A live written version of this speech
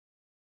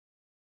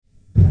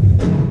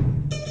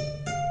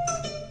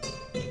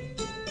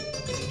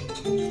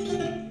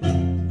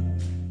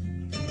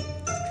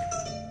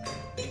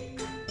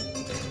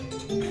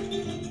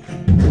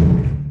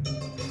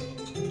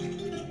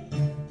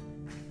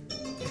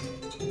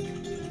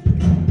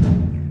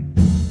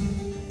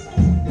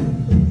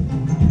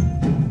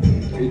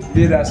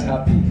made us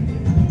happy.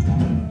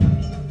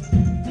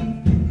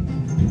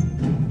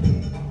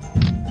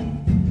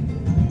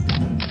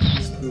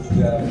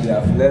 They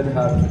have learned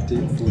how to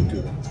take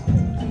photos.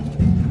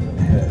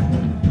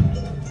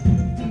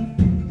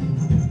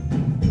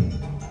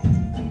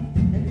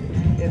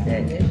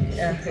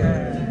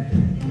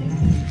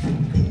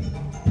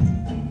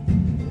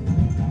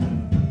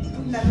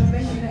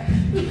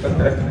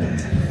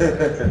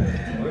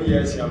 Oh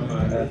yes, young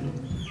man.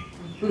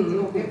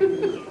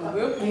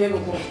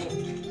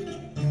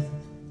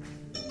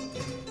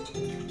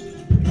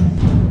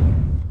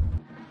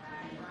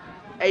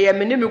 I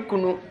am a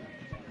kunu.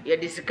 You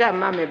discover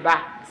mammy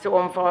ba so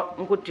on for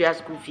Uncle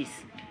school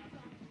fees.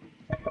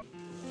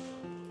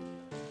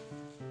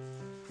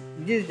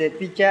 This is the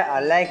picture I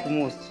like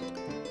most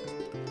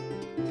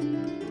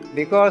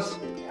because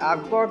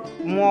I've got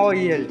more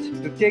years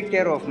to take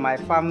care of my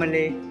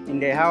family in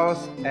the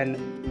house and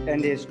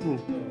the school.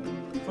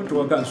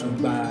 Photo work so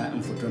ba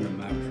and photo no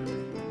map.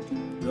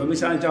 Do mi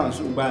san John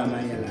so ba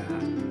man yala.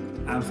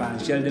 Am fan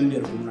sheldon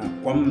be kuna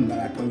kwam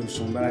barakon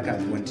so baraka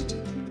wanted.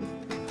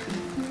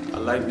 I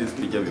like this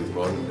picture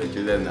because the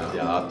children are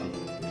happy,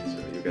 so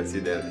you can see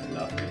them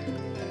laughing.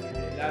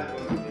 And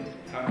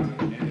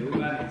the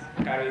woman is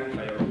carrying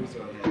firewood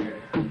on her head.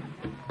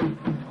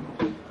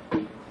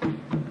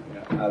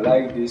 I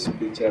like this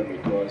picture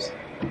because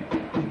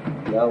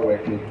we are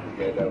working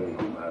together with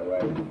my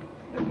wife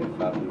and the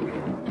family,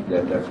 the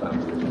other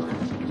family.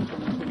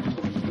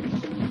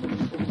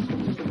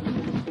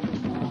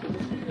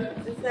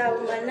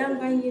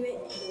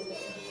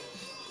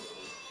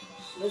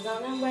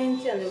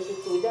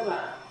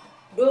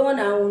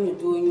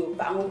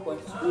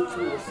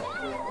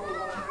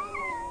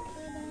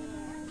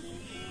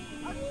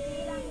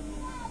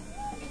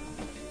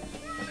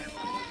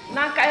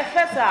 Nanka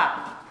efesa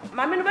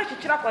mama no be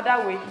chichira koda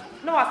we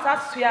no wasa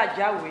sua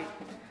agya we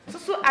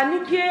so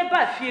anigye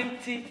ba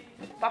fienti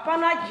papa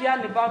no agya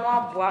ne ba no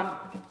aboa no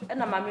e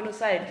na mama no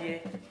sa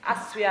edie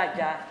asua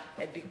agya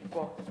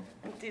edikọ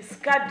nti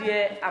ska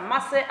de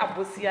amase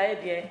abosia e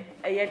de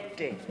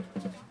eyede.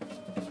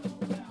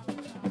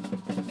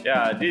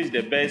 Yeah, this is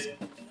the best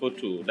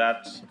photo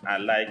that I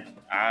like.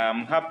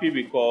 I'm happy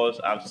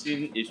because I've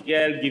seen a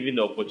girl given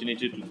the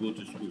opportunity to go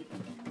to school.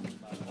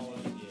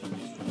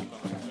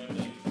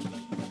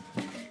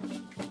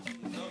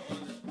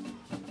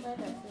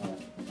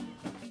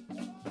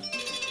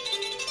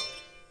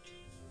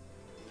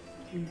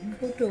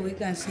 Photo we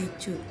can see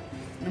two.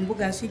 Number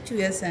can see two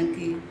years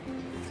and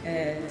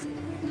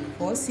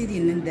for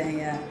sitting in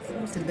there.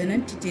 To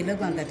Benanti Taylor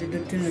Bank at the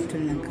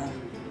Tunaka.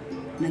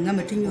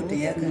 Nangamatino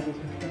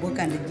Tayaka, work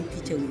and the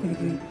teacher.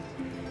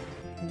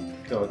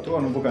 So, to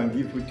one book and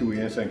give you 2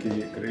 years and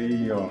create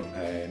your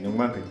no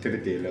market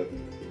tailor.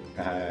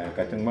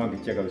 Cutting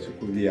market check out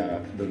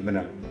Sukulia,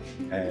 Dolmena,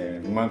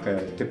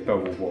 Manka Tipper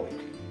War,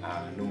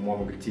 no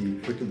more tea,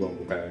 football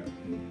book, and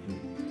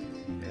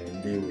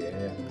they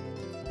were.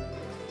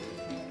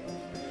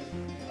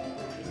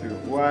 So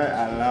why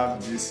I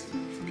love this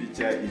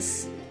picture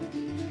is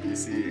you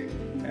see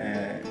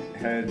a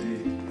healthy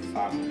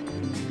family.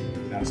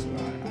 That's why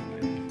I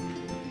like it.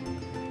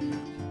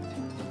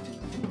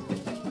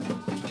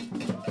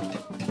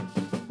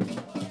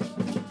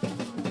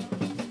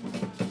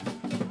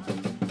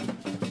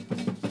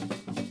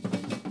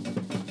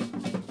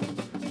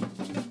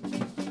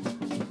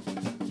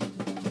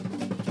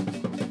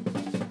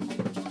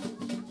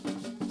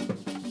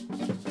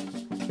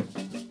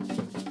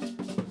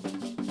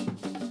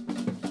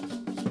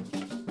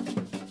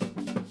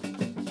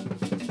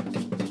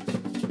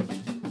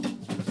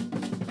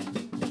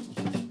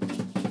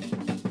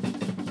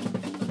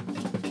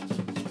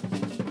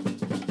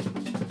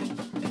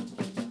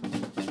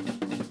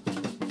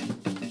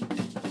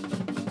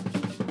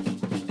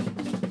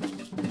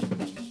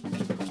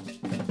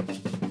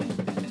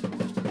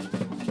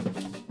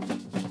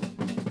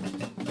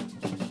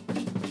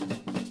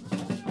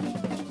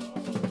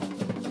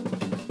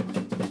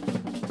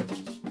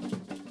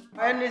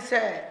 Any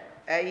say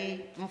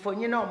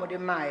mfonyina omode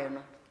maaye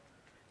no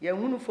ye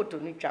hunu photo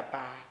ni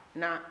twapa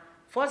na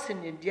force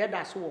ni de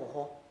da so wo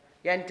ho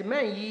ya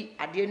ntiman yi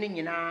ade ni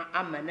nyina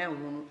amana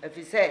hunu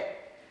afise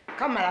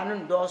kamera no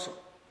ndoso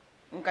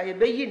nka ye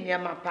beyi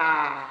niam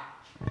pa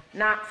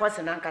na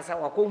force na nkasa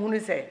wako hunu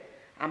se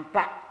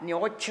ampa ne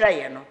wo kire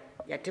ye no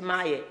ye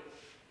temaye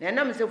na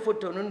nam se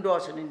photo no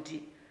ndoso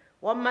nti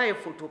wo maye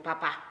photo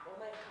papa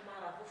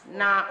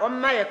na wo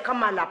maye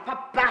kamera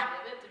papa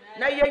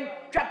na yen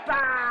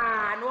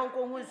twapa no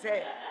nko hu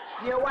se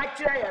ne wa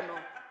kire ye no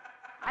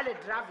ale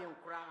driving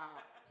kura